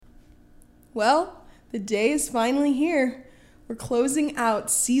Well, the day is finally here. We're closing out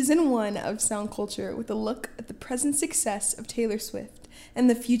season 1 of Sound Culture with a look at the present success of Taylor Swift and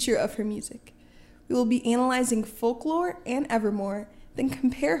the future of her music. We will be analyzing Folklore and Evermore, then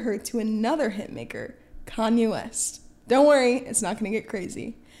compare her to another hitmaker, Kanye West. Don't worry, it's not going to get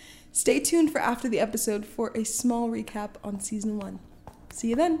crazy. Stay tuned for after the episode for a small recap on season 1.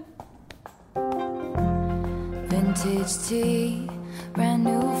 See you then. Vintage tea, brand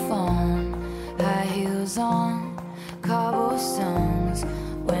new phone, high heels on, cobblestones.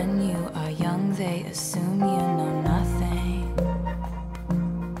 When you are young, they assume you know nothing.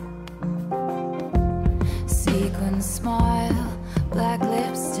 Sequin smile, black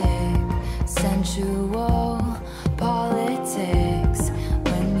lipstick, sensual politics.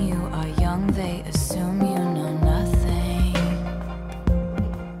 When you are young, they assume you know nothing.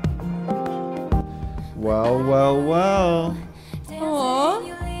 Well.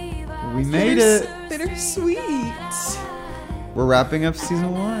 Aww. We made it. Bittersweet. We're wrapping up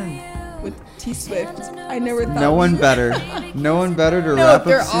season 1. With T Swift. I never thought. No one better to No, wrap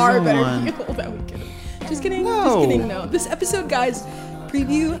there up season are better 1. people that we could. Just kidding. No. Just kidding. No. This episode, guys,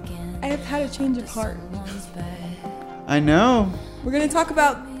 preview. I have had a change of heart. I know. We're gonna talk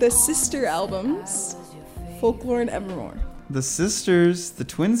about the sister albums, Folklore and Evermore. The sisters, the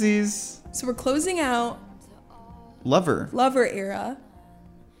twinsies, So we're closing out Lover, era,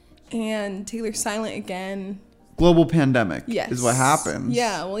 and Taylor's silent again. global pandemic Yes. is what happens.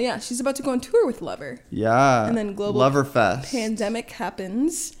 Yeah. Well, yeah. She's about to go on tour with Lover. Yeah. And then global Loverfest. Pandemic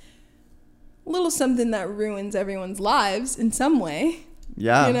happens. A little something that ruins everyone's lives in some way.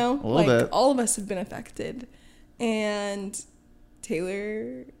 Yeah. You know, a little bit. All of us have been affected. And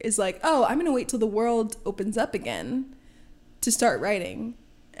Taylor is like, oh, I'm going to wait till the world opens up again to start writing.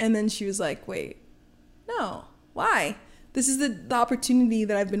 And then she was like, wait, no, why? This is the opportunity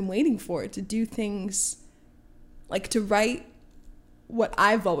that I've been waiting for, to do things, like to write what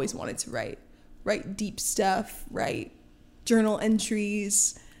I've always wanted to write. Write deep stuff, write journal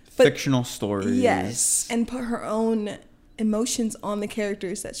entries. Fictional stories. Yes, and put her own emotions on the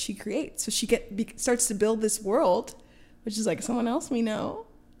characters that she creates. So she starts to build this world, which is like someone else we know,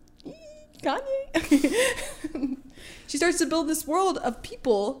 Kanye. She starts to build this world of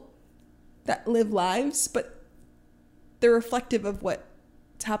people that live lives, but they're reflective of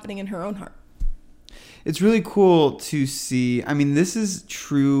what's happening in her own heart. It's really cool to see. I mean, this is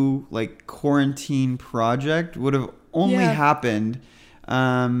true, like, quarantine project would have only happened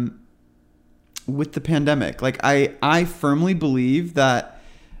with the pandemic. Like, I firmly believe that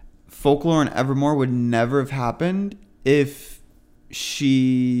Folklore and Evermore would never have happened if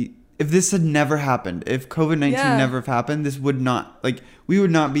this had never happened. If COVID-19 never have happened, this would not, like, we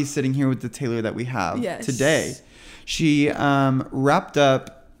would not be sitting here with the Taylor that we have today. She wrapped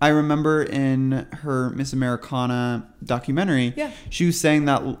up, I remember in her Miss Americana documentary, she was saying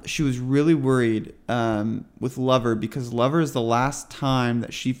that she was really worried with Lover, because Lover is the last time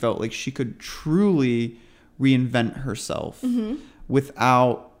that she felt like she could truly reinvent herself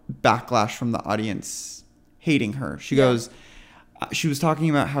without backlash from the audience hating her. She goes, she was talking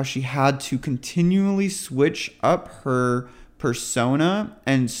about how she had to continually switch up her persona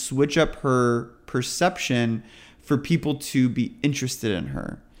and switch up her perception for people to be interested in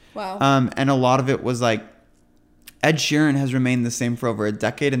her. Wow. And a lot of it was like, Ed Sheeran has remained the same for over a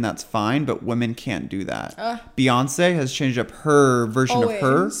decade, and that's fine, but women can't do that. Beyonce has changed up her version of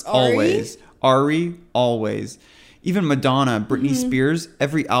her. Always. Ari, always. Even Madonna, Britney Spears,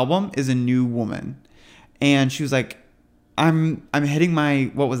 every album is a new woman. And she was like, I'm hitting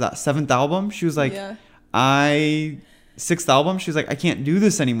my, what was that, 7th album? She was like, 6th album? She was like, I can't do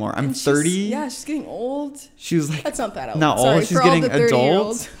this anymore. I'm 30. She's getting old. She was like, that's not that old. Not Sorry, old. She's getting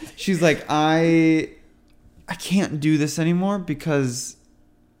adult. She's like, I can't do this anymore because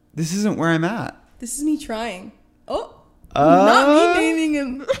this isn't where I'm at. This is me trying. Not me naming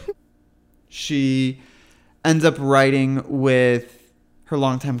him. She ends up writing with her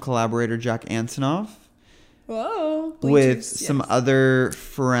longtime collaborator, Jack Antonoff. Whoa. With some other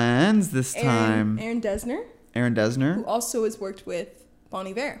friends this time. Aaron Dessner. Who also has worked with Bon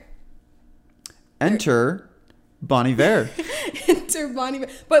Iver. Enter Bon Iver. Enter Bon Iver.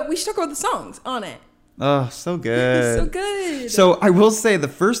 But we should talk about the songs on it. Oh, so good. So good. So I will say, the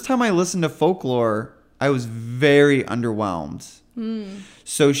first time I listened to Folklore, I was very underwhelmed.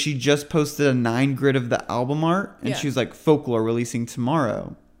 So she just posted a 9 grid of the album art, and she was like, Folklore releasing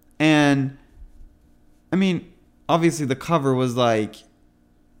tomorrow. And I mean, obviously the cover was like,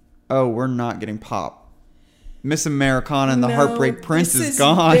 oh, we're not getting pop. Miss Americana and the Heartbreak Prince is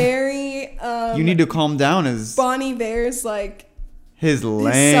gone. Very you need to calm down. As Bon Iver's like his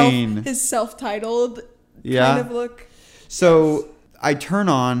lane. His self-titled kind of look. So I turn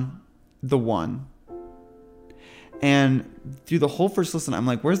on the one, and through the whole first listen, I'm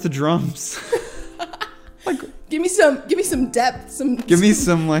like, "Where's the drums?" Like, give me some depth.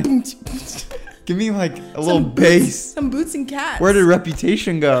 Give me like a little bass. Some boots and cats. Where did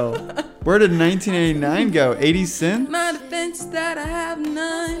Reputation go? Where did 1989 go? 80 Cent? My defense is that I have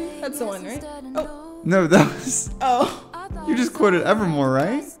none. That's the one, right? Oh. No, that was... Oh. You just quoted Evermore,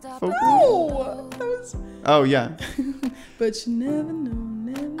 right? Folklore? No. That was... Oh, yeah. But you never know,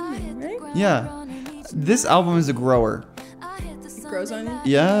 right? Yeah. This album is a grower. It grows on you?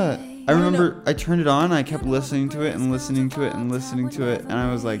 Yeah. I remember I turned it on, I kept listening to it and listening to it and listening to it, and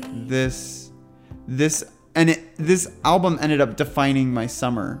I was like, this album ended up defining my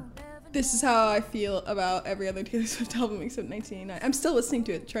summer. This is how I feel about every other Taylor Swift album except 1989. I'm still listening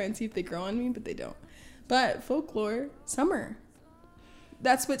to it to try and see if they grow on me, but they don't. But Folklore, summer.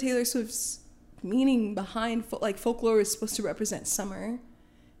 That's what Taylor Swift's meaning behind Folklore is supposed to represent summer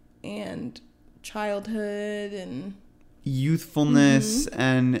and childhood and youthfulness,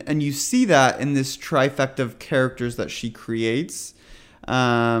 and you see that in this trifecta of characters that she creates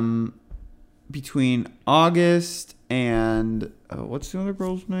between August and what's the other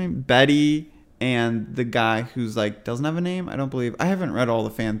girl's name? Betty, and the guy who's like doesn't have a name. I don't believe. I haven't read all the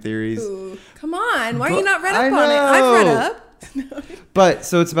fan theories. Ooh, come on, why are you not read up on it? I've read up. But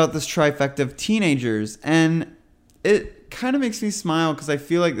so it's about this trifecta of teenagers, and it kind of makes me smile because I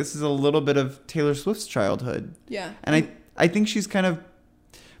feel like this is a little bit of Taylor Swift's childhood. Yeah. And I think she's kind of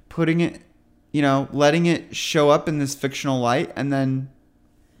putting it, letting it show up in this fictional light, and then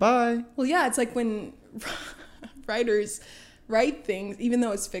bye. Well, yeah, it's like when writers write things, even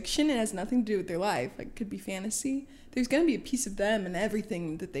though it's fiction, it has nothing to do with their life. Like, it could be fantasy. There's going to be a piece of them in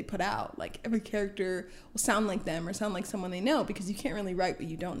everything that they put out. Like, every character will sound like them or sound like someone they know, because you can't really write what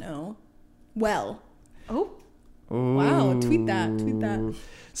you don't know. Well. Oh. Ooh. Wow. Tweet that.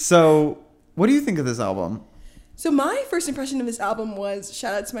 So, what do you think of this album? So my first impression of this album was,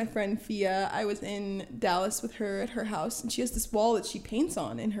 shout out to my friend Fia. I was in Dallas with her at her house, and she has this wall that she paints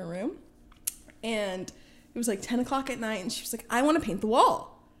on in her room. And it was like 10 o'clock at night, and she was like, I want to paint the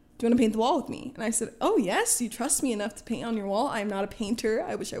wall. Do you want to paint the wall with me? And I said, oh, yes, you trust me enough to paint on your wall. I'm not a painter.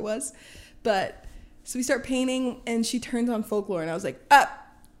 I wish I was. But so we start painting, and she turns on Folklore, and I was like,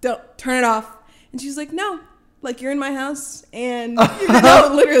 don't turn it off. And she was like, no. Like, you're in my house, and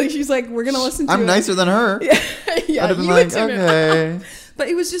literally, she's like, we're going to listen to it. I'm nicer than her. Yeah, I'd have been like, okay. But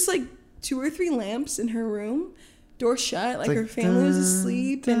it was just like 2 or 3 lamps in her room, door shut, like her family was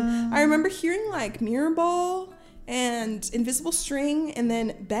asleep. And I remember hearing like Mirrorball and Invisible String and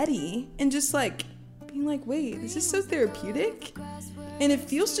then Betty, and just like being like, wait, this is so therapeutic. And it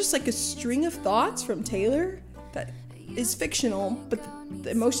feels just like a string of thoughts from Taylor that is fictional, but the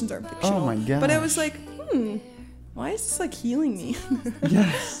emotions aren't fictional. Oh my God. But I was like, why is this like healing me?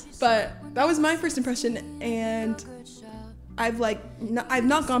 Yes. But that was my first impression, and I've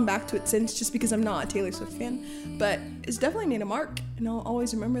not gone back to it since, just because I'm not a Taylor Swift fan. But it's definitely made a mark, and I'll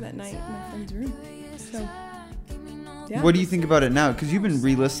always remember that night in my friend's room. So, yeah. What do you think about it now? Because you've been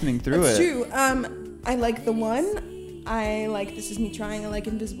re-listening through That's it. That's true. I like the one. I like This Is Me Trying. I like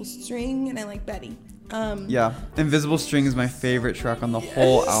Invisible String, and I like Betty. Yeah, Invisible String is my favorite track on the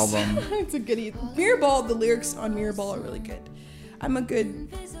whole album. It's a goodie. Mirrorball, the lyrics on Mirrorball are really good. I'm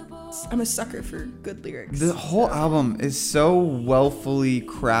a sucker for good lyrics. The whole album is so well-fully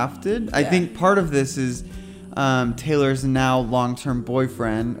crafted. Yeah. I think part of this is Taylor's now long-term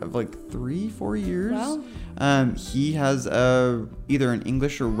boyfriend of like 3-4 years. Wow. He has either an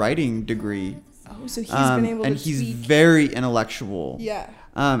English or writing degree. Oh, so he's been able to and he's very intellectual. Yeah.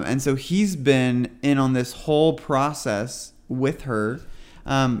 And so he's been in on this whole process with her.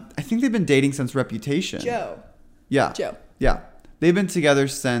 I think they've been dating since Reputation. Joe. Yeah. They've been together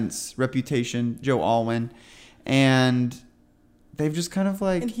since Reputation, Joe Alwyn. And they've just kind of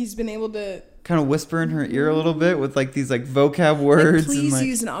like... And he's been able to... kind of whisper in her ear a little bit with like these like vocab words. Like, please and,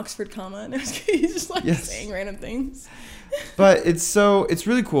 use an Oxford comma. And he's just like saying random things. But it's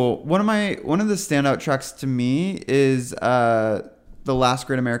really cool. One of the standout tracks to me is The Last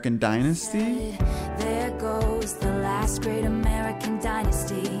Great American Dynasty. There goes the last great American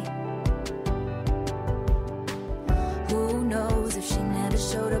dynasty. Who knows if she never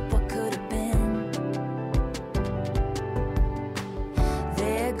showed up, what could have been?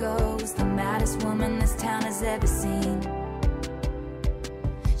 There goes the maddest woman this town has ever seen.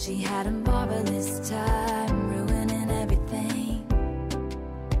 She had a marvelous time ruining everything.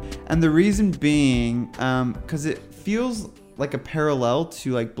 And the reason being, because it feels like a parallel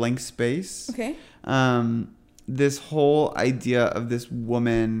to like Blank Space. Okay. this whole idea of this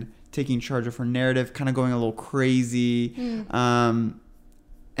woman taking charge of her narrative, kind of going a little crazy. And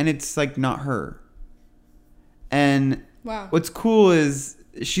it's like not her. And what's cool is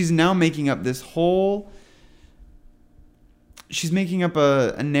she's now making up this whole... She's making up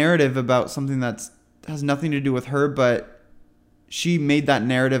a narrative about something that has nothing to do with her, but she made that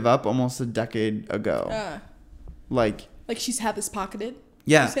narrative up almost a decade ago. Like she's had this pocketed?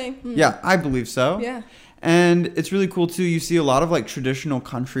 Yeah. You're saying? Yeah, I believe so. Yeah. And it's really cool, too. You see a lot of, like, traditional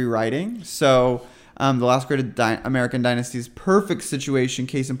country writing. So, The Last Great American Dynasty is perfect situation,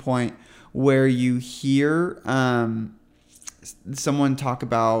 case in point, where you hear someone talk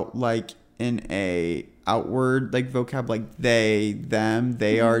about, like, in a outward, like, vocab, like, they, them,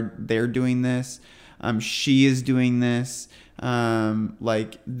 they're doing this. She is doing this.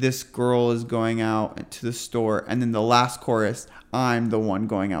 Like, this girl is going out to the store. And then the last chorus, I'm the one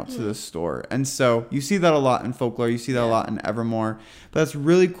going out to the store. And so you see that a lot in folklore. You see that a lot in Evermore. But that's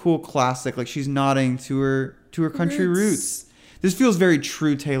really cool, classic. Like, she's nodding to her country roots. This feels very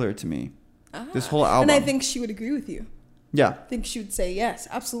true Taylor to me. This whole album. And I think she would agree with you. Yeah. I think she would say yes,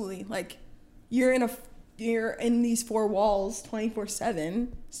 absolutely. Like, you're in these four walls 24/7,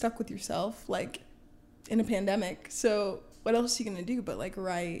 stuck with yourself, like, in a pandemic. So what else are you gonna do but, like,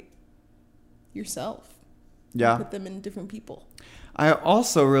 write yourself? Yeah. Put them in different people. I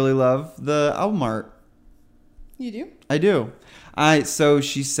also really love the album art. You do? I do. So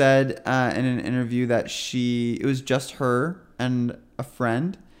she said in an interview that it was just her and a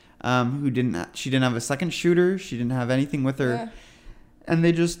friend she didn't have a second shooter. She didn't have anything with her. Yeah. And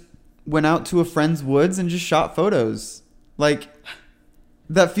they just went out to a friend's woods and just shot photos. Like,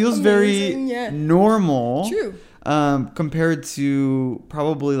 that feels very normal. True. Compared to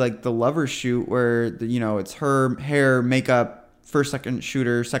probably like the lover shoot where, it's her, hair, makeup, second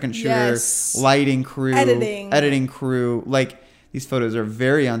shooter, lighting crew, editing crew. Like, these photos are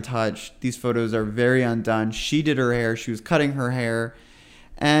very untouched. These photos are very undone. She did her hair. She was cutting her hair.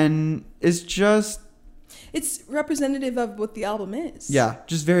 And it's representative of what the album is. Yeah.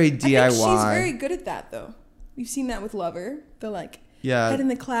 Just very DIY. I think she's very good at that, though. We've seen that with Lover. The, like... Yeah. Head in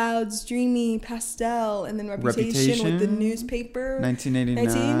the Clouds, Dreamy, Pastel, and then Reputation with the newspaper.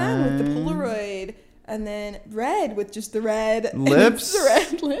 1989 with the Polaroid. And then Red with just the red lips. The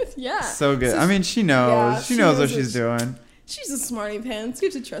red lips, yeah. So good. I mean, she knows. Yeah, she knows what she's doing. She's a smarty pants. You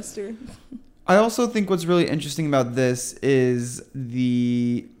have to trust her. I also think what's really interesting about this is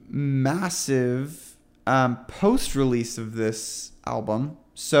the massive post-release of this album.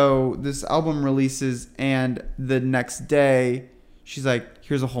 So this album releases, and the next day... She's like,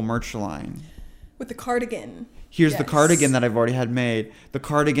 here's a whole merch line. With the cardigan. Here's the cardigan that I've already had made. The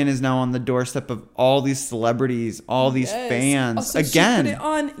cardigan is now on the doorstep of all these celebrities, all these fans. Also, again. She put it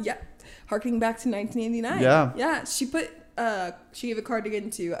on, harkening back to 1989. Yeah. Yeah, she gave a cardigan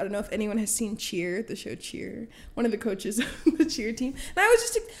to, I don't know if anyone has seen Cheer, the show Cheer, one of the coaches of the Cheer team. And I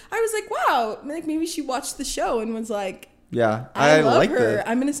was like, wow, like maybe she watched the show and was like, yeah, I love her. It.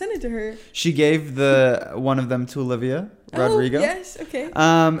 I'm going to send it to her. She gave one of them to Olivia Rodrigo. Oh, yes, okay.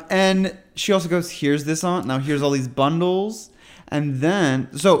 And she also goes, here's this on. Now here's all these bundles. And then,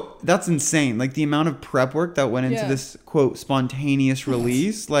 so that's insane. Like, the amount of prep work that went into this, quote, spontaneous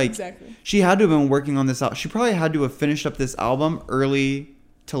release. Like, exactly. She had to have been working on this out. She probably had to have finished up this album early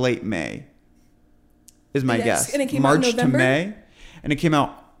to late May, is my guess. And it came March out in November? to May. And it came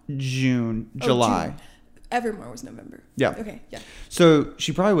out July. June. Evermore was November. Yeah. Okay, yeah. So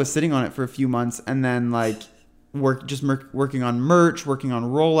she probably was sitting on it for a few months and then, like, working on merch, working on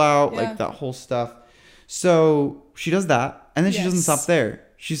rollout, like that whole stuff. So she does that, and then she doesn't stop there.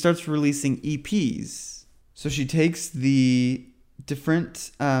 She starts releasing EPs. So she takes the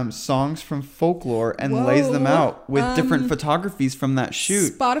different songs from folklore and lays them out with different photographies from that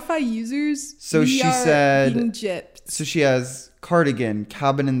shoot. Spotify users. So she said. Being gypped. So she has Cardigan,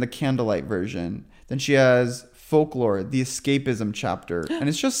 Cabin in the Candlelight version. Then she has Folklore, the Escapism chapter, and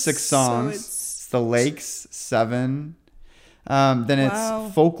it's just 6 songs. It's The Lakes, 7. Then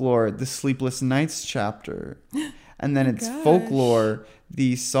it's Folklore, the Sleepless Nights chapter, and then it's Folklore,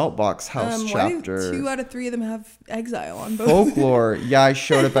 the Saltbox House chapter. 2 out of 3 of them have Exile on both. Folklore, yeah, I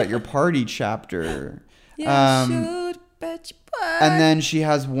showed up at your party chapter. Yeah, I showed up at your party. And then she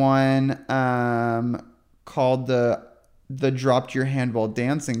has one called the Dropped Your Hand While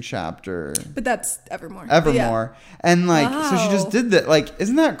Dancing chapter. But that's Evermore. Evermore. And like, so she just did that. Like,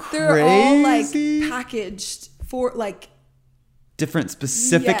 isn't that crazy? They're all like packaged for like different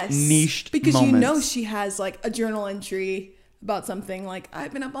specific niched because moments. She has like a journal entry about something like,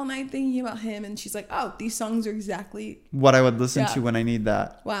 I've been up all night thinking about him, and she's like, oh, these songs are exactly what I would listen to when I need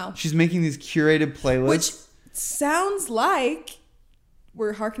that. Wow. She's making these curated playlists. Which sounds like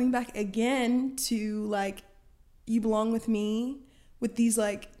we're harkening back again to like You Belong With Me, with these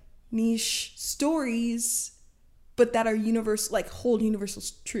like niche stories, but that are universal, like hold universal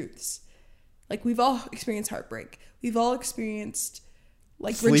truths. Like we've all experienced heartbreak. We've all experienced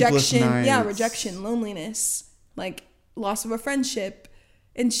like Sleepless rejection. nights. Yeah, rejection, loneliness, like loss of a friendship.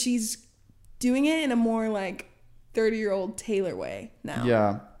 And she's doing it in a more like 30-year-old Taylor way now.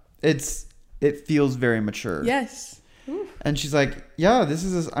 Yeah. It feels very mature. Yes. Ooh. And she's like, yeah, it's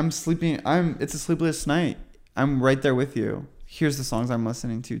a sleepless night. I'm right there with you. Here's the songs I'm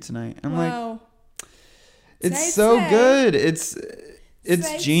listening to tonight. I'm like, it's so good. It's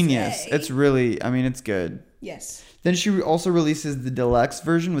genius. It's really, I mean, it's good. Yes. Then she also releases the deluxe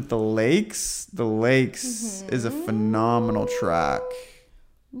version with The Lakes. The Lakes is a phenomenal track.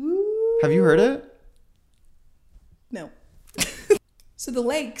 Ooh. Have you heard it? No. So The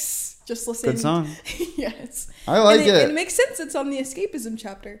Lakes, just listen. Good song. Yes. I like it. It makes sense. It's on the escapism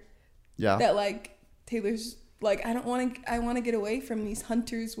chapter. Yeah. That like Taylor's like, I want to get away from these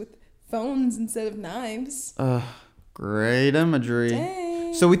hunters with phones instead of knives. Great imagery.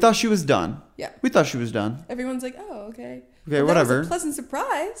 Dang. So we thought she was done. Yeah. We thought she was done. Everyone's like, oh, okay. Okay, but whatever. That was a pleasant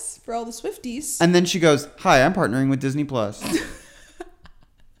surprise for all the Swifties. And then she goes, hi, I'm partnering with Disney Plus.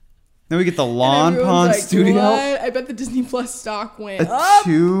 Then we get the Lawn Pond like, Studio. What? I bet the Disney Plus stock went a up.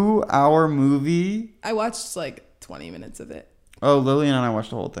 2-hour movie. I watched like 20 minutes of it. Oh, Lillian and I watched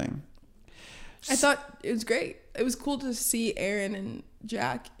the whole thing. I thought it was great. It was cool to see Aaron and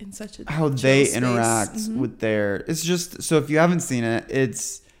Jack in such a how they space. interact with their. It's just, so if you haven't seen it,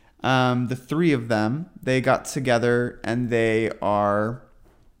 it's the three of them. They got together and they are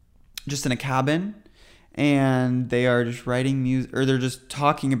just in a cabin. And they are just writing music, or they're just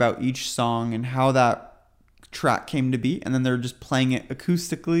talking about each song and how that track came to be. And then they're just playing it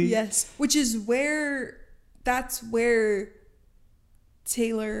acoustically. Yes, which is that's where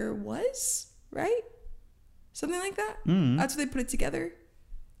Taylor was, right? Something like that. That's where they put it together.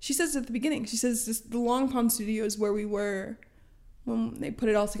 She says at the beginning, she says the Long Pond Studio is where we were when they put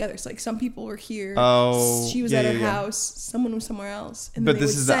it all together. It's like some people were here. Oh, she was at her house. Someone was somewhere else. And but then they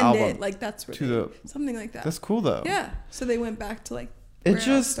this would is send the album. it. Like that's where something like that. That's cool though. Yeah. So they went back to like where it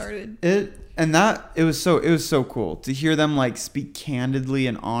just started. It was so cool to hear them like speak candidly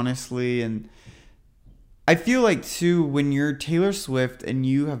and honestly. And I feel like too, when you're Taylor Swift and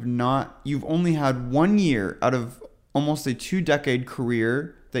you've only had 1 year out of almost a 2-decade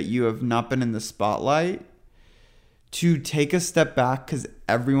career that you have not been in the spotlight, to take a step back, because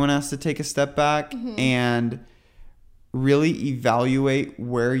everyone has to take a step back and really evaluate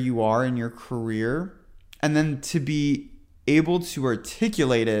where you are in your career, and then to be able to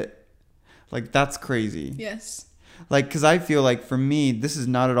articulate it, like that's crazy. Yes. Like, because I feel like for me, this is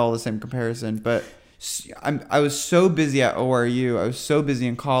not at all the same comparison, but I was so busy at ORU. I was so busy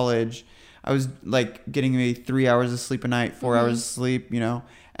in college. I was like getting maybe 3 hours of sleep a night, 4 hours of sleep,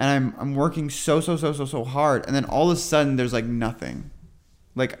 and I'm working so hard. And then all of a sudden there's like nothing.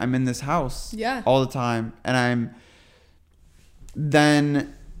 Like I'm in this house all the time. And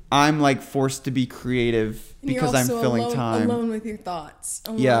I'm like forced to be creative because I'm filling time. Alone with your thoughts.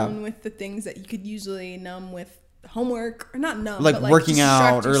 Alone with the things that you could usually numb with homework, or not numb, like but like working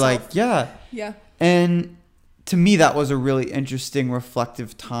out or yourself. Yeah. And to me, that was a really interesting,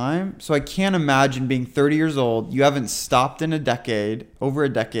 reflective time. So I can't imagine being 30 years old. You haven't stopped in over a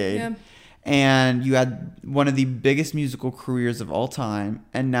decade. And you had one of the biggest musical careers of all time.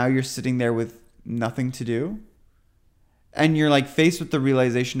 And now you're sitting there with nothing to do. And you're like faced with the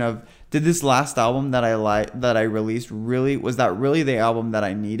realization of, did this last album that I released was that really the album that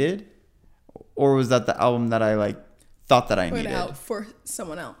I needed? Or was that the album that I like thought that I needed? Put out for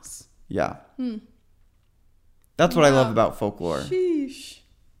someone else. Yeah. That's what I love about folklore. Sheesh.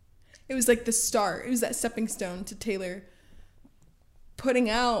 It was like the start. It was that stepping stone to Taylor putting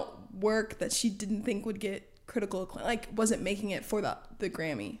out work that she didn't think would get critical acclaim, like wasn't making it for the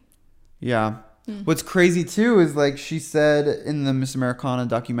Grammy. Yeah. What's crazy too is like she said in the Miss Americana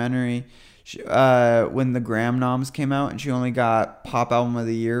documentary, when the Gram noms came out and she only got Pop Album of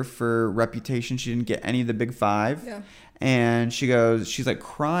the Year for Reputation, she didn't get any of the big five. Yeah. And she's like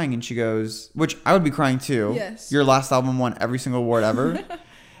crying, and she goes, which I would be crying too. Yes. Your last album won every single award ever.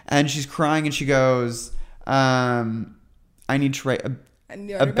 And she's crying and she goes, I need to write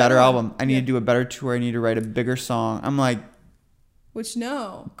a better album. I need to do a better tour. I need to write a bigger song. I'm like,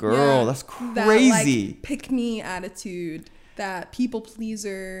 girl, that's crazy. That, like, pick me attitude, that people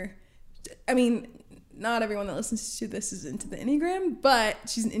pleaser. I mean, not everyone that listens to this is into the Enneagram, but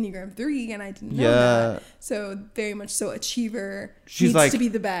she's an Enneagram 3, and I didn't know that. So very much so achiever. She's needs like, to be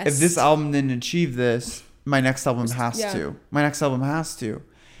the best. If this album didn't achieve this, my next album has to. My next album has to.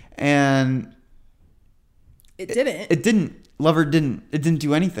 And it didn't. It didn't. Lover didn't. It didn't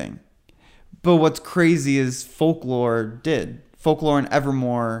do anything. But what's crazy is Folklore did. Folklore and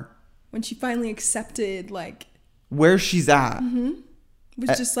Evermore. When she finally accepted, like, where she's at. Mm-hmm. It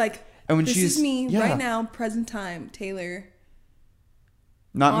was just like, and when this is me right now, present time, Taylor.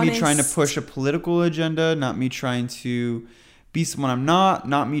 Not honest. Me trying to push a political agenda. Not me trying to be someone I'm not.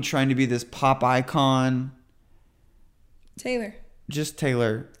 Not me trying to be this pop icon. Taylor. Just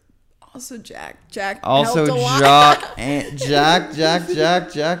Taylor. Also Jack. Jack also helped a lot. Jack.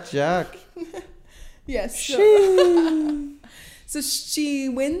 Yes. So she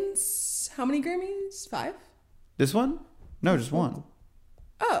wins how many Grammys? 5? This one? No, just one.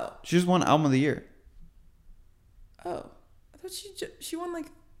 Oh. She just won Album of the Year. Oh. I thought she won like...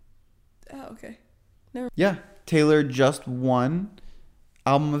 Oh, okay. Never. Yeah. Taylor just won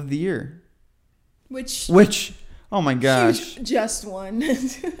Album of the Year. Which... Oh my gosh. Just won.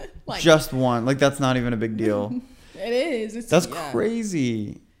 Like, just won. Like, that's not even a big deal. It is. That's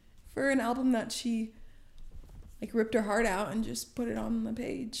crazy. For an album that she like ripped her heart out and just put it on the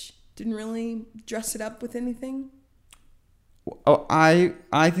page. Didn't really dress it up with anything. Oh, I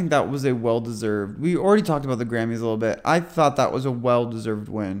think that was a well-deserved. We already talked about the Grammys a little bit. I thought that was a well-deserved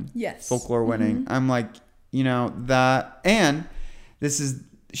win. Yes. Folklore winning. I'm like, that. And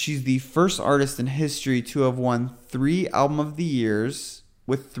she's the first artist in history to have won 3 Album of the Years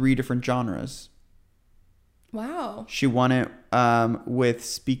with 3 different genres. Wow. She won it with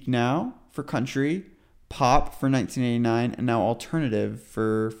Speak Now for country, pop for 1989, and now alternative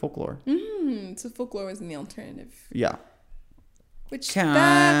for folklore. So folklore was in the alternative. Yeah. Which the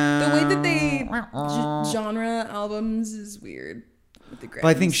way that they genre albums is weird with the Grammys. But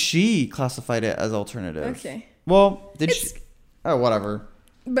I think she classified it as alternative. Okay. Well, did she? Oh, whatever.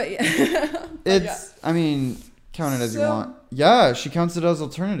 But yeah. I mean, count it as you want. Yeah, she counts it as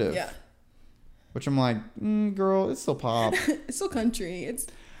alternative. Yeah. Which I'm like, girl, it's still pop. It's still country.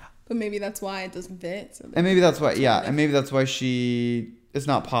 But maybe that's why it doesn't fit. So and maybe that's why, and maybe that's why it's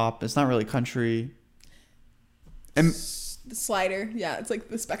not pop. It's not really country. And the slider, it's like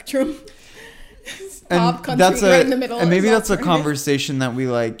the spectrum. Pop, country, right in the middle. And maybe that's a conversation that we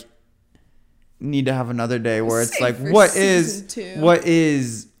like need to have another day, where it's like, what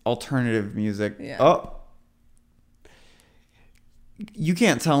is alternative music? Yeah. Oh. You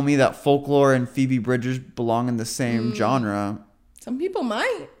can't tell me that Folklore and Phoebe Bridgers belong in the same genre. Some people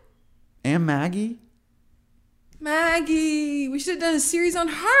might. And Maggie? We should have done a series on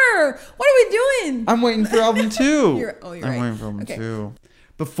her. What are we doing? I'm waiting for album 2. You're right. I'm waiting for album 2.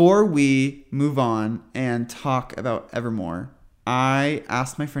 Before we move on and talk about Evermore, I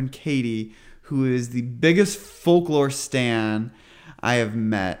asked my friend Katie, who is the biggest Folklore stan I have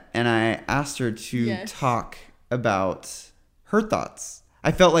met, and I asked her to talk about her thoughts.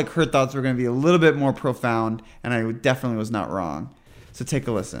 I felt like her thoughts were going to be a little bit more profound, and I definitely was not wrong. So take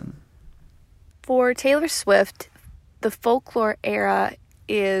a listen. For Taylor Swift, the Folklore era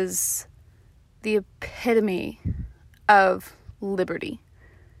is the epitome of liberty.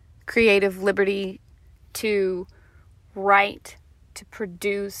 Creative liberty to write, to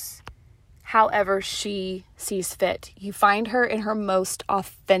produce, however she sees fit. You find her in her most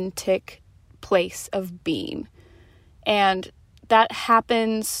authentic place of being. And that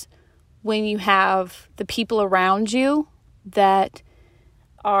happens when you have the people around you that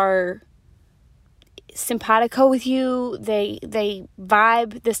are simpatico with you. They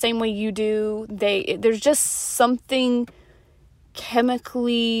vibe the same way you do. There's just something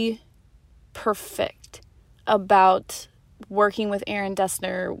chemically perfect about working with Aaron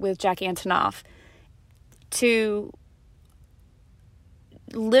Dessner, with Jack Antonoff.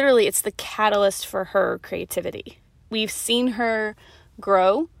 Literally, it's the catalyst for her creativity. We've seen her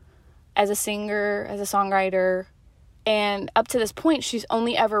grow as a singer, as a songwriter, and up to this point, she's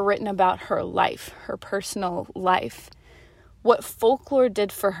only ever written about her life, her personal life. What Folklore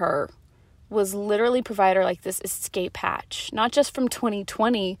did for her was literally provide her like this escape hatch, not just from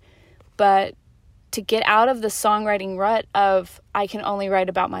 2020, but to get out of the songwriting rut of I can only write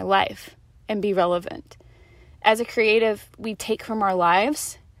about my life and be relevant. As a creative, we take from our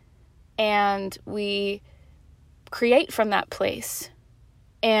lives and we create from that place.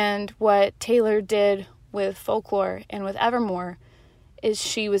 And what Taylor did with Folklore and with Evermore is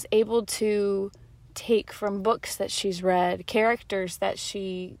she was able to take from books that she's read, characters that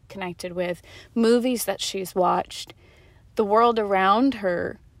she connected with, movies that she's watched, the world around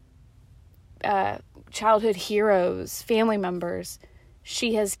her, childhood heroes, family members.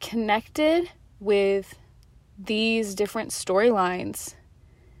 She has connected with these different storylines,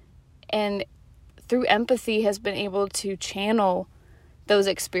 and through empathy has been able to channel those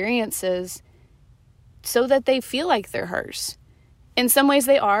experiences so that they feel like they're hers. In some ways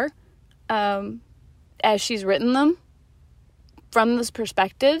they are, as she's written them from those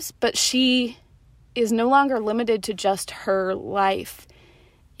perspectives, but she is no longer limited to just her life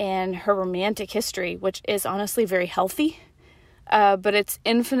and her romantic history, which is honestly very healthy, but it's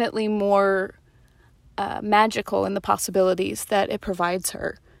infinitely more magical in the possibilities that it provides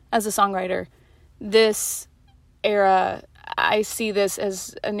her as a songwriter. This era, I see this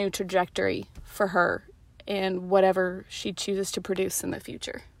as a new trajectory for her in whatever she chooses to produce in the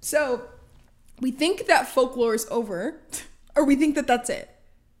future. So, we think that folklore is over, or we think that that's it.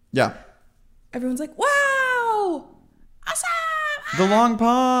 Yeah. Everyone's like, wow! Awesome! The long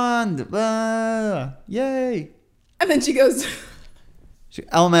pond! Yay! And then she goes...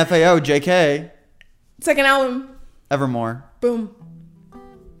 LMFAO, JK. Second album. Evermore. Boom.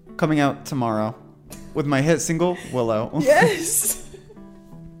 Coming out tomorrow. With my hit single, Willow. Yes!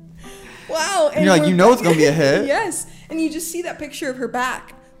 Wow. And you're like, you know it's going to be a hit. Yes. And you just see that picture of her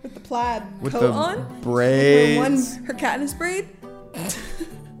back with the plaid with coat the on. Braids. Her Katniss braid.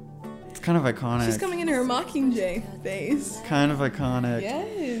 It's kind of iconic. She's coming in her Mockingjay phase. Kind of iconic.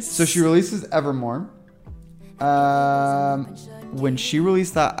 Yes. So she releases Evermore. When she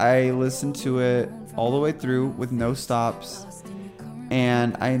released that, I listened to it all the way through with no stops.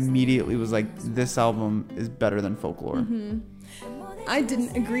 And I immediately was like, this album is better than Folklore. Mm-hmm. I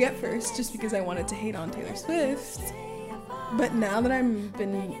didn't agree at first just because I wanted to hate on Taylor Swift. But now that I've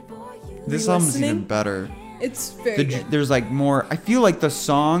been this album's even better. It's very good. There's like more, I feel like the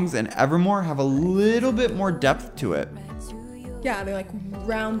songs in Evermore have a little bit more depth to it. Yeah, they're like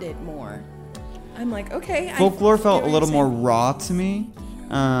rounded more. I'm like, okay. Folklore felt a little more raw to me.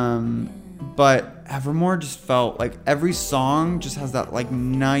 But Evermore just felt like every song just has that like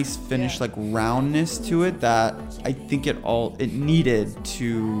nice finish, like roundness to it that I think it needed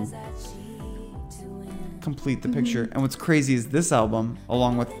to complete the picture. And what's crazy is this album,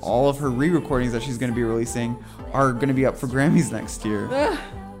 along with all of her re-recordings that she's going to be releasing, are going to be up for Grammys next year.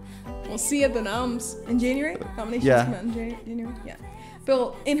 We'll see at the noms in January. Nominations come out in January. Yeah.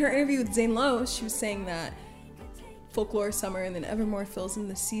 Bill, in her interview with Zane Lowe, she was saying that Folklore is summer and then Evermore fills in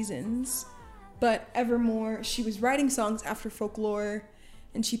the seasons. But Evermore, she was writing songs after Folklore,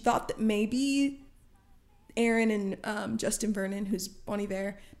 and she thought that maybe Aaron and Justin Vernon, who's Bon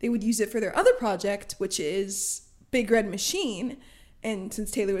Iver, they would use it for their other project, which is Big Red Machine. And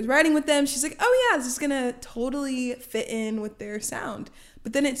since Taylor was writing with them, she's like, oh yeah, this is going to totally fit in with their sound.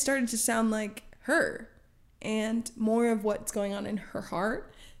 But then it started to sound like her and more of what's going on in her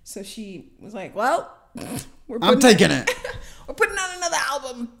heart. So she was like, well, I'm taking it. We're putting out another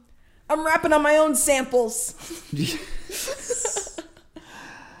album. I'm rapping on my own samples.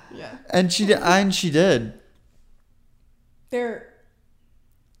 Yeah. And she did. They're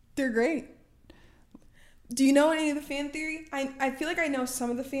great. Do you know any of the fan theory? I feel like I know some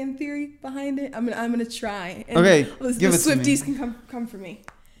of the fan theory behind it. I'm gonna try. And okay, give it to me. The Swifties can come for me.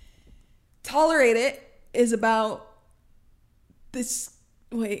 Tolerate It is about this.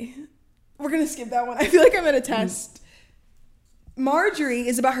 Wait, we're gonna skip that one. I feel like I'm at a test. Marjorie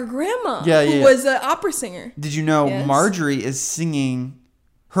is about her grandma, who was an opera singer. Did you know Marjorie is singing?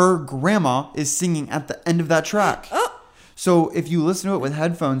 Her grandma is singing at the end of that track. Oh. So if you listen to it with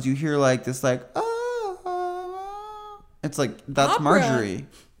headphones, you hear like this, like it's like that's opera. Marjorie.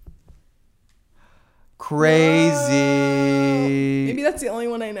 Crazy. Maybe that's the only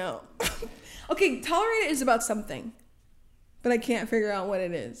one I know. Okay, Tolerate It is about something, but I can't figure out what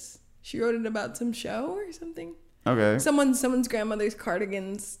it is. She wrote it about some show or something. Okay. Someone's grandmother's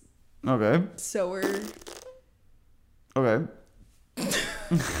cardigans. Okay. Sewer. Okay.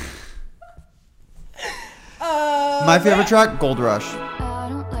 My favorite track, Gold Rush. I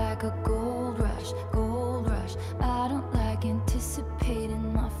don't like a gold rush, gold rush. I don't like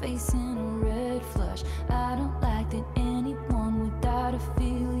anticipating my face in a red flush. I don't like that anyone would die to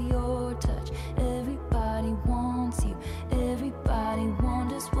feel your touch. Everybody wants you. Everybody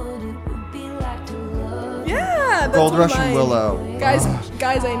wonders what it would be like to love. Yeah, that's Gold Rush and Willow. Guys,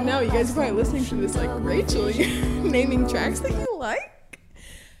 I know you guys are probably listening to this like, Rachel, you're naming tracks that you like?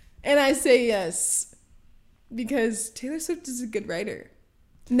 And I say yes. Because Taylor Swift is a good writer.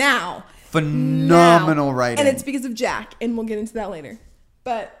 Now. Phenomenal writing. And it's because of Jack, and we'll get into that later.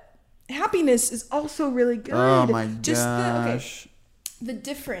 But Happiness is also really good. Oh my gosh. The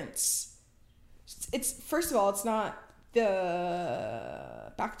difference. It's first of all, it's not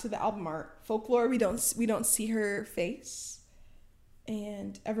the back to the album art. Folklore, we don't see her face.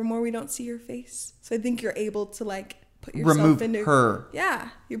 And Evermore, we don't see her face. So I think you're able to like put yourself into her. Yeah,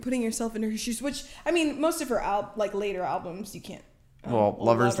 you're putting yourself into her shoes. Which I mean, most of her later albums, you can't.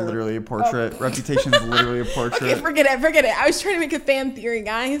 Lover's literally a portrait. Reputation's literally a portrait. Okay, forget it. I was trying to make a fan theory,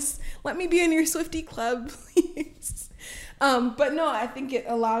 guys. Let me be in your Swiftie club, please. But no, I think it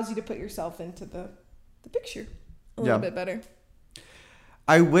allows you to put yourself into the picture a little bit better.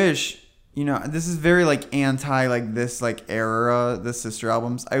 I wish, this is very like anti like this like era, the sister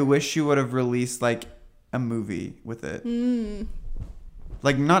albums. I wish she would have released like a movie with it.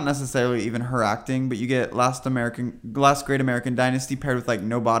 Like not necessarily even her acting, but you get Last Great American Dynasty paired with like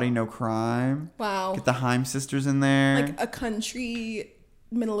No Body, No Crime. Wow. Get the Haim sisters in there. Like a country,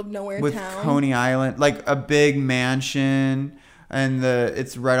 middle of nowhere with town. Coney Island, like a big mansion, and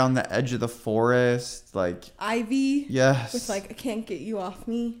it's right on the edge of the forest, like Ivy. Yes. With like I Can't Get You Off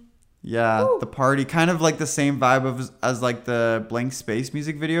Me. Yeah, the party, kind of like the same vibe as like the Blank Space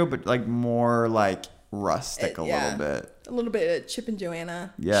music video, but like more like rustic a little bit. A little bit of Chip and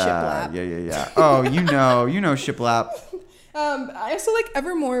Joanna. Yeah, shiplap. Yeah. Oh, you know shiplap. I also like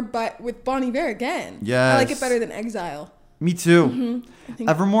Evermore, but with Bon Iver again. Yes. I like it better than Exile. Me too.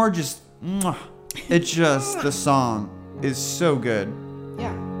 Evermore the song is so good.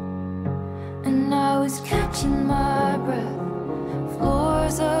 Yeah. And I was catching my breath,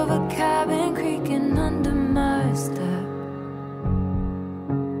 floors of a cabin creaking under my step,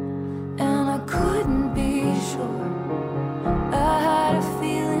 and I couldn't be sure. I had a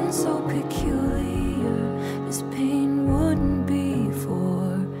feeling so peculiar, this pain wouldn't be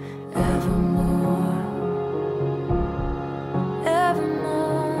for evermore.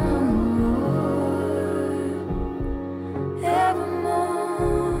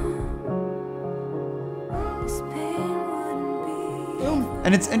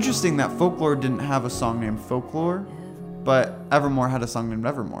 And it's interesting that Folklore didn't have a song named Folklore, but Evermore had a song named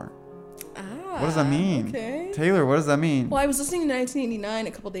Evermore. What does that mean? Okay. Taylor, what does that mean? Well, I was listening to 1989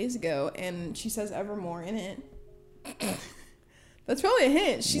 a couple days ago, and she says Evermore in it. That's probably a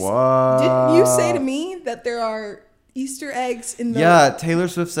hint. Didn't you say to me that there are Easter eggs in the... Yeah, Taylor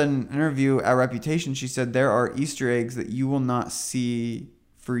Swift said in an interview at Reputation, she said there are Easter eggs that you will not see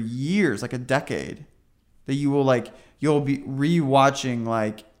for years, like a decade. That you'll be rewatching,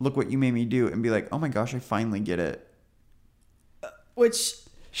 like, Look What You Made Me Do, and be like, oh my gosh, I finally get it. Which...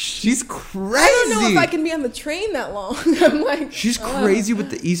 She's crazy. I don't know if I can be on the train that long. I'm like... She's crazy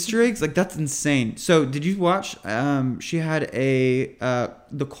with the Easter eggs. Like, that's insane. So, did you watch... she had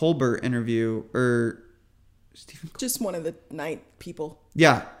the Colbert interview, or... Just one of the night people.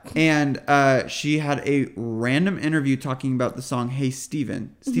 Yeah. And she had a random interview talking about the song Hey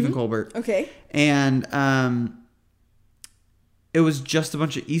Stephen Colbert. Okay. And it was just a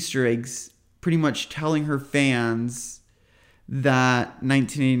bunch of Easter eggs, pretty much telling her fans that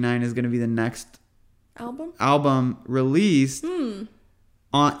 1989 is going to be the next album released in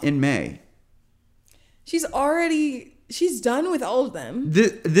May. She's done with all of them.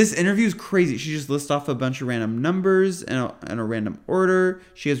 This interview is crazy. She just lists off a bunch of random numbers in a random order.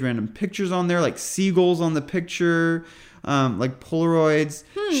 She has random pictures on there, like seagulls on the picture, like Polaroids.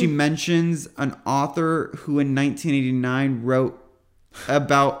 She mentions an author who in 1989 wrote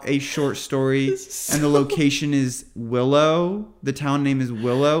about a short story, and the location is Willow. The town name is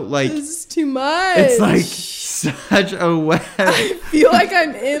Willow. Like, this is too much. It's like such a web. I feel like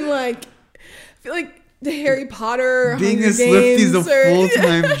I'm in the Harry Potter being Hunger a Swiftie is a Games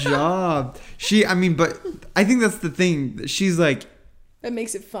full-time job. But I think that's the thing. She's like, that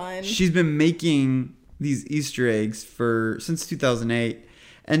makes it fun. She's been making these Easter eggs since 2008,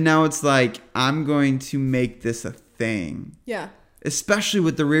 and now it's like, I'm going to make this a thing. Yeah. Especially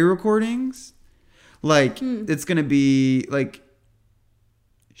with the re-recordings. Like, it's going to be like,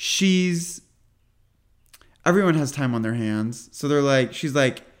 everyone has time on their hands. So they're like, she's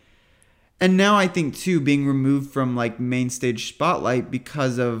like, and now I think too, being removed from like main stage spotlight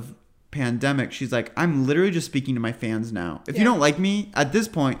because of pandemic, she's like, I'm literally just speaking to my fans now. If you don't like me at this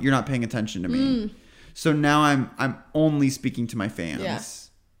point, you're not paying attention to me. So now I'm only speaking to my fans. Yeah.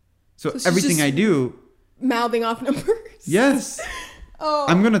 So everything I do, mouthing off numbers. Yes. Oh.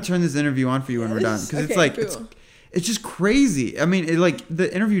 I'm gonna turn this interview on for you when we're done, because it's like it's just crazy. I mean,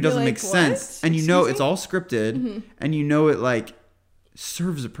 the interview doesn't make sense, and it's all scripted, and it like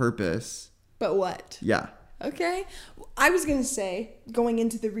serves a purpose. But what? Yeah. Okay. I was gonna say, going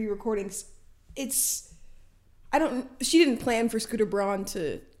into the re-recordings, she didn't plan for Scooter Braun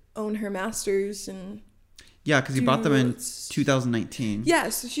to own her masters and. Yeah, because he bought them in 2019. Yeah,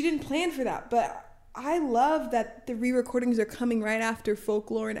 so she didn't plan for that, but I love that the re-recordings are coming right after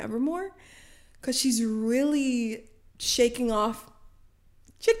Folklore and Evermore, because she's really shaking off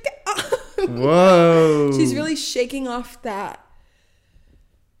Whoa. She's really shaking off that.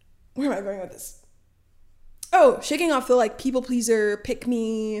 Where am I going with this? Oh, shaking off the like people pleaser, pick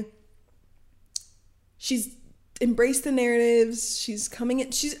me. She's embraced the narratives. She's coming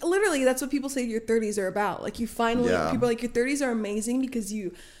in. She's literally, that's what people say your 30s are about. Like you finally, people are like, your 30s are amazing because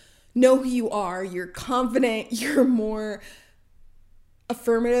you know who you are. You're confident. You're more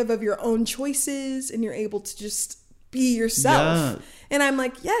affirmative of your own choices and you're able to just be yourself. Yeah. And I'm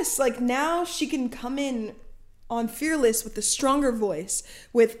like, yes, like now she can come in on Fearless with a stronger voice,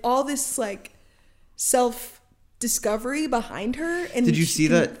 with all this like self-discovery behind her. And did you see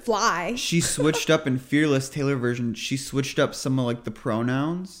that? Fly. She switched up in Fearless Taylor version. She switched up some of like the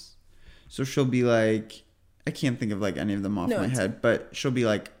pronouns. So she'll be like, I can't think of like any of them off my head, but she'll be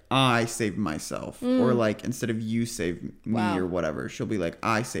like, I saved myself. Or like, instead of you saved me or whatever, she'll be like,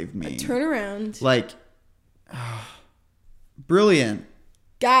 I saved me. Turn around. Like, brilliant.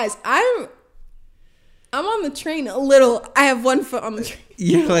 Guys, I'm on the train a little. I have one foot on the train.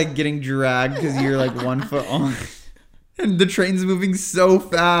 You're like getting dragged because you're like 1 foot on. And the train's moving so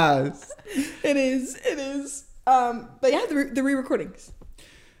fast. It is. But yeah, the re-recordings.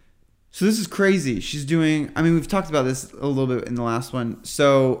 So this is crazy. She's doing, I mean, we've talked about this a little bit in the last one.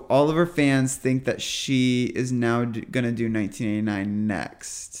 So all of her fans think that she is now going to do 1989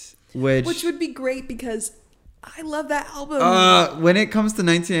 next. Which would be great because I love that album. When it comes to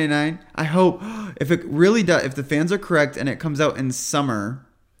 1989, I hope, if it really does, if the fans are correct and it comes out in summer,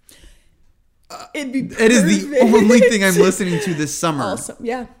 it'd be perfect. It is the only thing I'm listening to this summer. Awesome.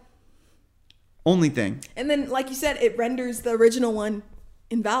 Yeah. Only thing. And then, like you said, it renders the original one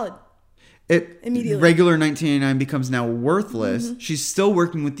invalid. It immediately. Regular 1989 becomes now worthless. Mm-hmm. She's still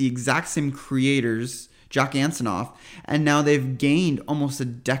working with the exact same creators, Jack Antonoff, and now they've gained almost a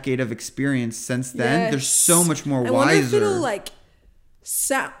decade of experience since then. Yes. They're so much more wiser. I wonder if it'll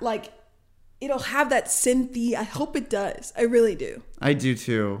it'll have that synthy. I hope it does. I really do. I do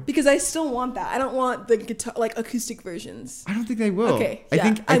too. Because I still want that. I don't want the guitar acoustic versions. I don't think they will. Okay. I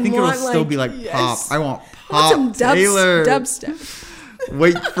think it'll still be like pop. I want pop. I want some Taylor. Dubstep.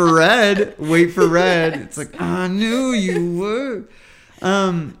 Wait for red. Yes. It's like, I knew you would.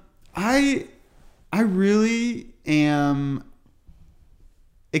 I really am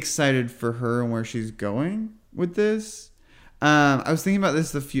excited for her and where she's going with this. I was thinking about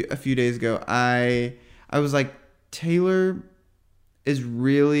this a few days ago. I was like, Taylor is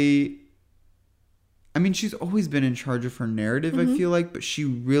really, I mean, she's always been in charge of her narrative, I feel like, but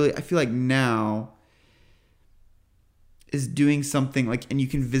I feel like now is doing something like, and you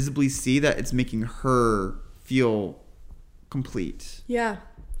can visibly see that it's making her feel complete. Yeah.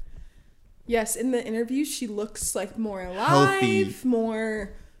 Yes, in the interview, she looks like more alive, healthy,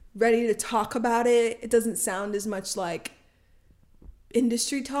 more ready to talk about it. It doesn't sound as much like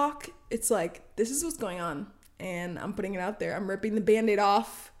industry talk. It's like, this is what's going on, and I'm putting it out there. I'm ripping the Band-Aid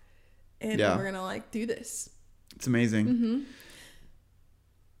off, and we're gonna like do this. It's amazing. Mm-hmm.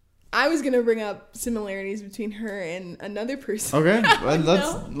 I was gonna bring up similarities between her and another person. Okay,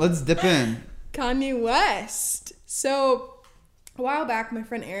 let's dip in. Kanye West. So a while back, my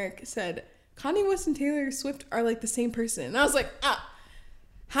friend Eric said Kanye West and Taylor Swift are like the same person, and I was like,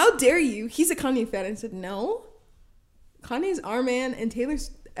 how dare you? He's a Kanye fan. And I said, no, Kanye's our man, and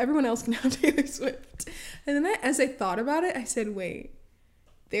everyone else can have Taylor Swift. And then as I thought about it, I said, wait,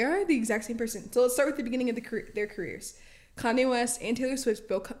 they are the exact same person. So let's start with the beginning of their careers. Kanye West and Taylor Swift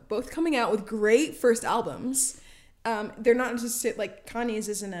both coming out with great first albums. They're not just like Kanye's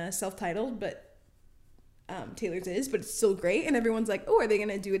isn't a self-titled, but Taylor's is, but it's still great. And everyone's like, oh, are they going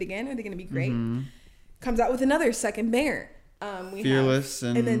to do it again? Are they going to be great? Mm-hmm. Comes out with another second banger. Fearless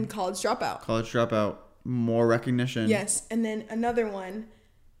and then College Dropout. More recognition. Yes. And then another one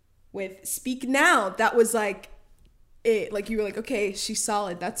with Speak Now. That was like it. Like you were like, okay, she's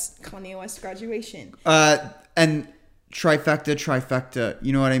solid. That's Kanye West Graduation. And trifecta.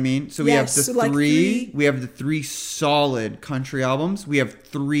 You know what I mean? So we have the we have the three solid country albums. We have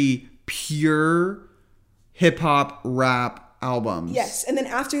three pure hip hop rap albums. Yes. And then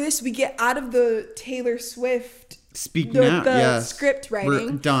after this, we get out of the Taylor Swift Speak Now. The script writing.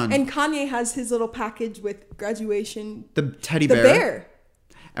 We're done. And Kanye has his little package with Graduation. The teddy bear. The bear.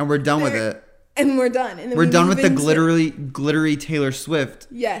 And we're done with it. And we're done. And then we're done with the glittery Taylor Swift.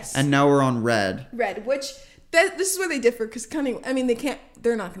 Yes. And now we're on Red. Which this is where they differ, because Kanye, I mean,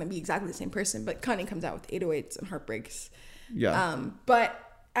 they're not going to be exactly the same person, but Kanye comes out with 808s and Heartbreaks. Yeah. But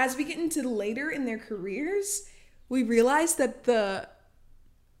as we get into later in their careers, we realize that the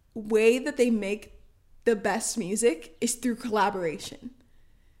way that they make the best music is through collaboration.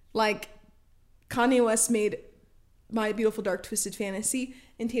 Like Kanye West made My Beautiful Dark Twisted Fantasy,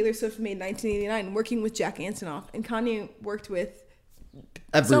 and Taylor Swift made 1989, working with Jack Antonoff, and Kanye worked with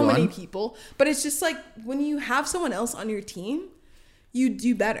everyone. So many people. But it's just like when you have someone else on your team, you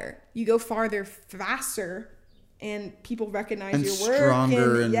do better. You go farther, faster, and people recognize and your work.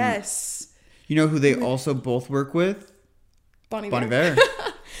 Stronger. And yes. You know who they also both work with? Bonnie Bear.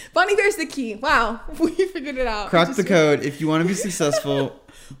 Bonnie Bear's the key. Wow, we figured it out. Crack the code. If you want to be successful,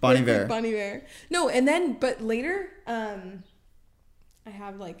 Bonnie Bear. Bonnie Bear. No, and then, but later, I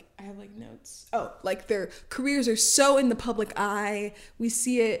have notes. Oh, like their careers are so in the public eye. We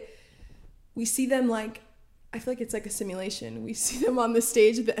see them like, I feel like it's like a simulation. We see them on the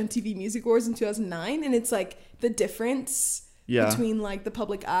stage at the MTV Music Awards in 2009, and it's like the difference between like the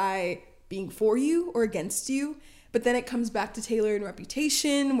public eye being for you or against you. But then it comes back to Taylor and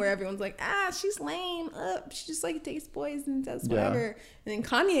Reputation, where everyone's like, she's lame. She just like takes boys and does whatever. And then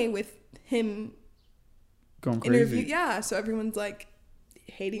Kanye with him going crazy. So everyone's like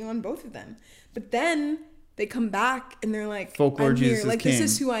hating on both of them. But then they come back and they're like, folklore, I'm Jesus here. Like, King. this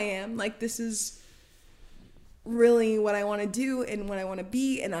is who I am. Like, this is really what I want to do and what I want to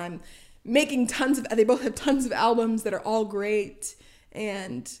be. And I'm making they both have tons of albums that are all great.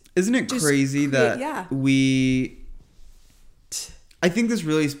 And isn't it crazy that I think this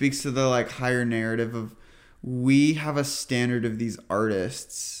really speaks to the like higher narrative of we have a standard of these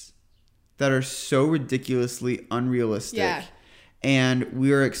artists that are so ridiculously unrealistic. Yeah. And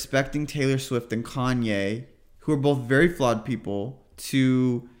we are expecting Taylor Swift and Kanye, who are both very flawed people,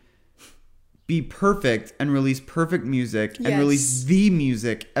 to be perfect and release perfect music and release the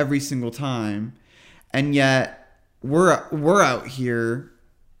music every single time. And yet we're out here.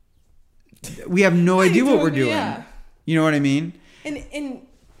 We have no idea what we're doing. Yeah. You know what I mean? And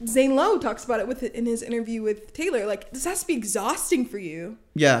Zane Lowe talks about it in his interview with Taylor. Like, this has to be exhausting for you.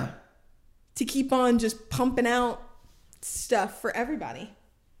 Yeah. To keep on just pumping out stuff for everybody.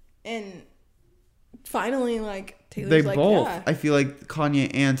 And finally, like, Taylor's like, both. Yeah. I feel like Kanye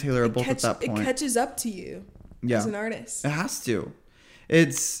and Taylor are both at that point. It catches up to you as an artist. It has to.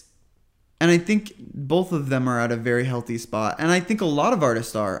 And I think both of them are at a very healthy spot. And I think a lot of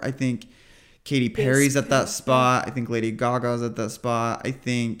artists are. I think Katy Perry's at that spot. I think Lady Gaga's at that spot. I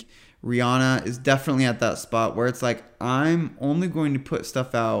think Rihanna is definitely at that spot where it's like, I'm only going to put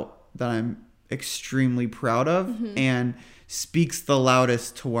stuff out that I'm extremely proud of and speaks the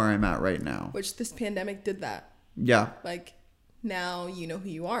loudest to where I'm at right now. Which this pandemic did that. Yeah. Like, now you know who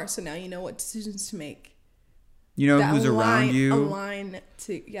you are. So now you know what decisions to make. You know who's around you. Align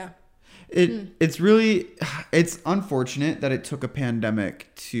to, It's unfortunate that it took a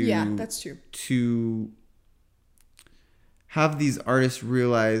pandemic to that's true. To have these artists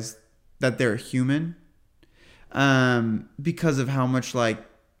realize that they're human, because of how much like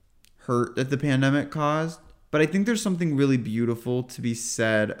hurt that the pandemic caused. But I think there's something really beautiful to be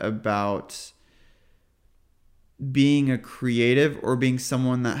said about being a creative or being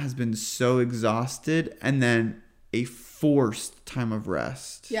someone that has been so exhausted and then a forced time of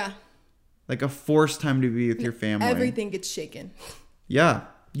rest. Yeah. Like a forced time to be with your family. Everything gets shaken. Yeah.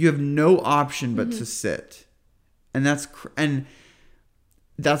 You have no option but to sit. And that's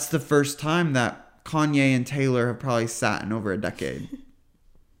the first time that Kanye and Taylor have probably sat in over a decade.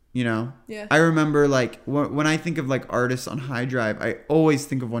 You know? Yeah. I remember like when I think of like artists on high drive, I always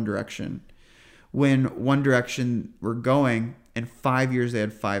think of One Direction. When One Direction were going, in 5 years they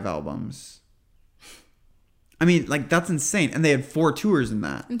had 5 albums. I mean, like, that's insane. And they had 4 tours in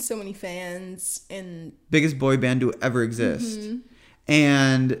that. And so many fans. And biggest boy band to ever exist.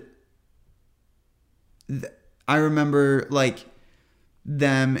 And I remember, like,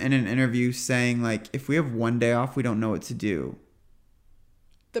 them in an interview saying, like, if we have one day off, we don't know what to do.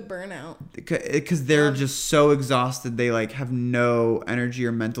 The burnout. Because they're just so exhausted. They, like, have no energy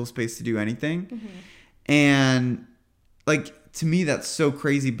or mental space to do anything. And, like, to me, that's so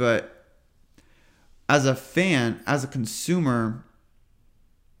crazy. But as a fan, as a consumer,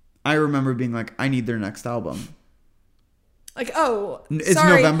 I remember being like, I need their next album. Like, it's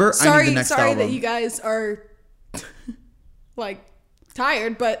November. I need the next album. Sorry that you guys are like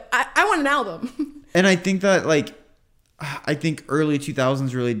tired, but I want an album. And I think that like, I think early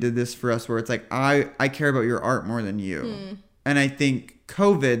 2000s really did this for us, where it's like, I care about your art more than you. And I think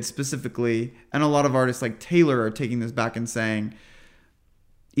COVID specifically, and a lot of artists like Taylor are taking this back and saying,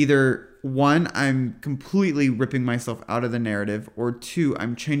 either 1, I'm completely ripping myself out of the narrative, or 2,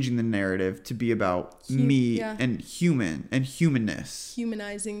 I'm changing the narrative to be about me and human and humanness.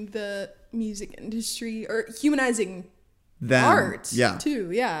 Humanizing the music industry, or humanizing them. Art too.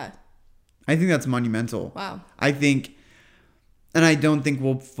 Yeah. I think that's monumental. Wow. I think and I don't think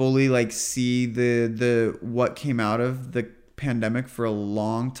we'll fully like see the what came out of the pandemic for a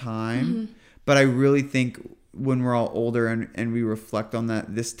long time. Mm-hmm. But I really think when we're all older and we reflect on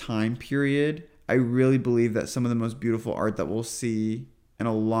this time period, I really believe that some of the most beautiful art that we'll see in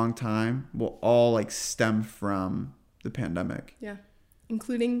a long time will all like stem from the pandemic. Yeah.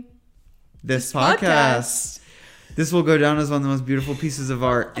 Including this podcast. This will go down as one of the most beautiful pieces of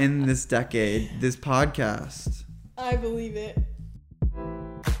art in this decade. This podcast. I believe it.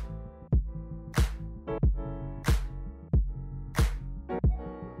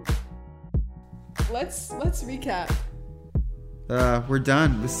 Let's recap. We're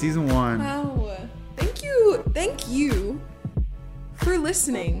done with season 1. Wow. Thank you for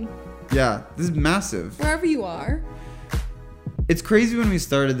listening. Yeah, this is massive. Wherever you are. It's crazy when we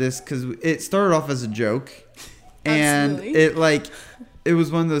started this because it started off as a joke. And Absolutely. it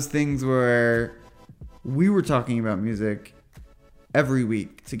was one of those things where we were talking about music every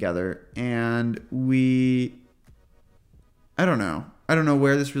week together. And I don't know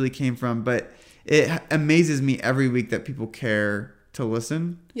where this really came from, but it amazes me every week that people care to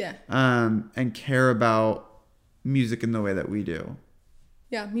listen. Yeah. And care about music in the way that we do.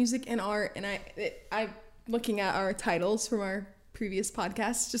 Yeah, music and art. And I'm looking at our titles from our previous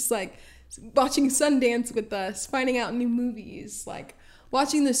podcasts, just like watching Sundance with us, finding out new movies, like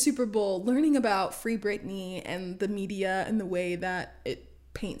watching the Super Bowl, learning about Free Britney and the media and the way that it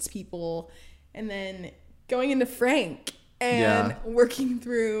paints people, and then going into Frank and working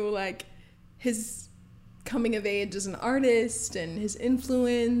through like his coming of age as an artist and his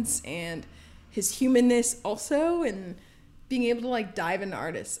influence and his humanness also, and being able to like dive into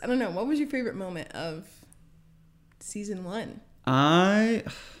artists. I don't know, what was your favorite moment of season 1? I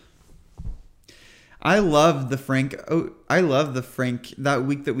love the Frank. I love the Frank, that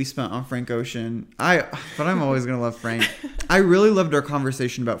week that we spent on Frank Ocean. But I'm always gonna love Frank. I really loved our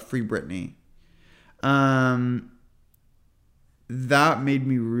conversation about Free Britney. That made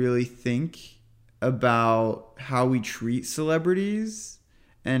me really think about how we treat celebrities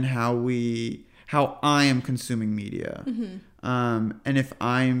and how I am consuming media. Mm-hmm. And if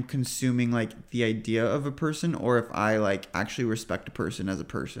I'm consuming like the idea of a person, or if I like actually respect a person as a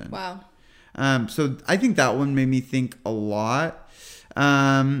person. Wow. So I think that one made me think a lot.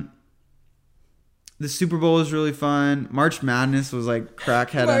 The Super Bowl was really fun. March Madness was like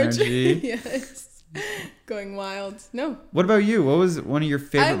crackhead energy. Yes. Going wild. No. What about you? What was one of your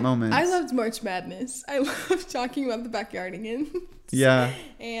favorite moments? I loved March Madness. I loved talking about the backyardigans. Yeah.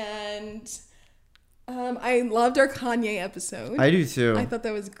 And I loved our Kanye episode. I do too. I thought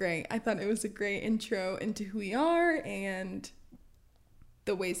that was great. I thought it was a great intro into who we are and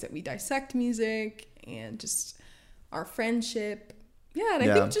the ways that we dissect music and just our friendship. Yeah, and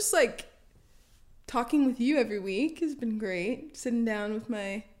I think just like talking with you every week has been great. Sitting down with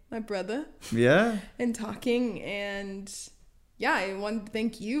my brother. Yeah. And talking, and yeah, I wanted to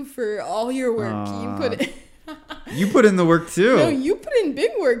thank you for all your work. You put in the work too. No, you put in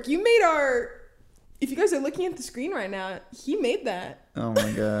big work. You made if you guys are looking at the screen right now, he made that. Oh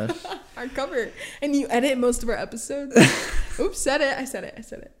my gosh. Our cover. And you edit most of our episodes. Oops, I said it.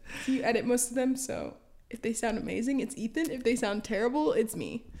 So you edit most of them, so if they sound amazing, it's Ethan. If they sound terrible, it's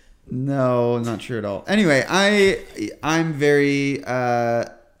me. No, not true at all. Anyway, I'm very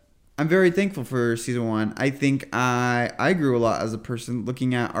thankful for season 1. I think I grew a lot as a person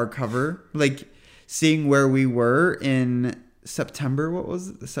looking at our cover, like seeing where we were in September. What was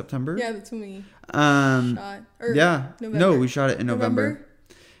it? September? Yeah, that's when we shot. November. No, we shot it in November.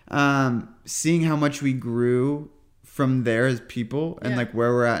 Seeing how much we grew from there as people and like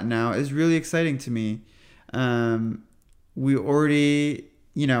where we're at now is really exciting to me. We already,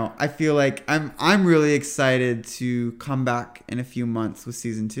 I feel like I'm really excited to come back in a few months with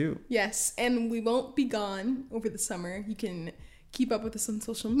season 2. Yes, and we won't be gone over the summer. You can keep up with us on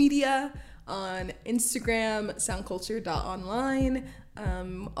social media, on Instagram, soundculture.online.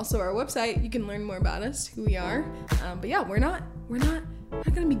 Also our website, you can learn more about us, who we are. But yeah, we're not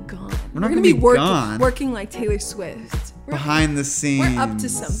gonna be gone. We're not gonna be working like Taylor Swift. Behind the scenes. We're up to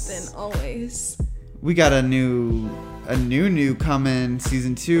something always. We got a new coming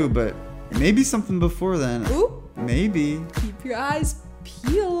season 2, but maybe something before then. Ooh. Maybe. Keep your eyes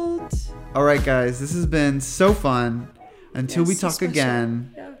peeled. All right, guys, this has been so fun. Until we talk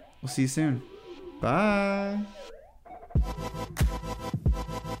again, we'll see you soon. Bye.